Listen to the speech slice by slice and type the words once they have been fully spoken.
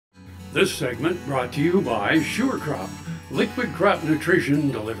This segment brought to you by SureCrop, liquid crop nutrition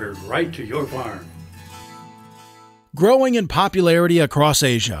delivered right to your farm. Growing in popularity across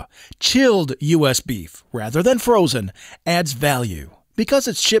Asia, chilled U.S. beef, rather than frozen, adds value because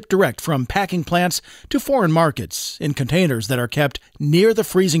it's shipped direct from packing plants to foreign markets in containers that are kept near the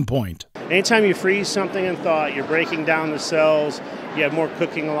freezing point. Anytime you freeze something in thaw, you're breaking down the cells, you have more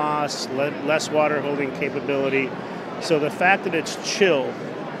cooking loss, less water holding capability. So the fact that it's chilled,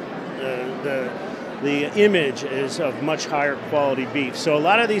 the image is of much higher quality beef. So a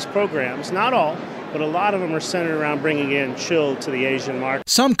lot of these programs, not all, but a lot of them are centered around bringing in chilled to the Asian market.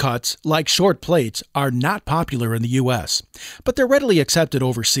 Some cuts, like short plates, are not popular in the U.S., but they're readily accepted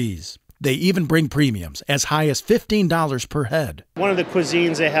overseas. They even bring premiums as high as $15 per head. One of the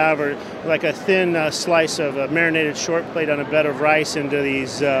cuisines they have are like a thin slice of a marinated short plate on a bed of rice into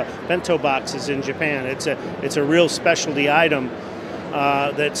these bento boxes in Japan. It's a real specialty item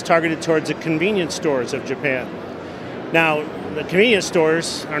that's targeted towards the convenience stores of Japan. Now, the convenience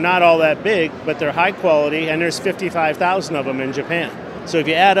stores are not all that big, but they're high quality, and there's 55,000 of them in Japan. So if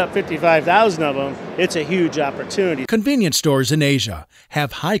you add up 55,000 of them, it's a huge opportunity. Convenience stores in Asia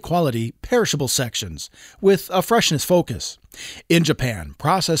have high-quality, perishable sections with a freshness focus. In Japan,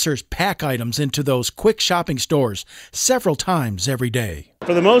 processors pack items into those quick shopping stores several times every day.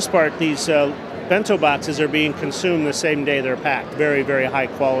 For the most part, these bento boxes are being consumed the same day they're packed. Very, very high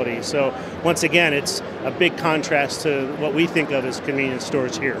quality. So once again, it's a big contrast to what we think of as convenience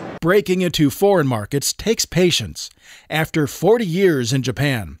stores here. Breaking into foreign markets takes patience. After 40 years in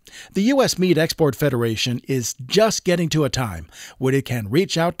Japan, the U.S. Meat Export Federation is just getting to a time when it can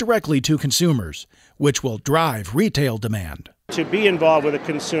reach out directly to consumers, which will drive retail demand. To be involved with a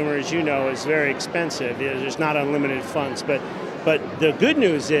consumer, as you know, is very expensive. There's not unlimited funds, but the good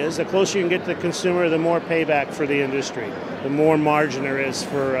news is the closer you can get to the consumer, the more payback for the industry, the more margin there is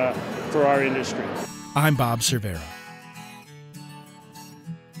for our industry. I'm Bob Cervera.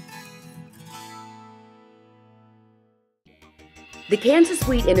 The Kansas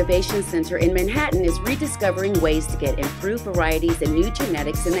Wheat Innovation Center in Manhattan is rediscovering ways to get improved varieties and new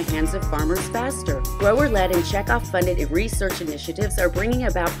genetics in the hands of farmers faster. Grower-led and Checkoff-funded research initiatives are bringing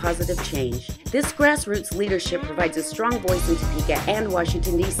about positive change. This grassroots leadership provides a strong voice in Topeka and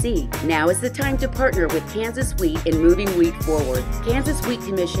Washington, D.C. Now is the time to partner with Kansas Wheat in moving wheat forward. Kansas Wheat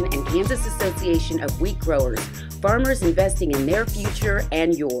Commission and Kansas Association of Wheat Growers. Farmers investing in their future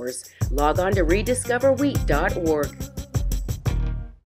and yours. Log on to rediscoverwheat.org.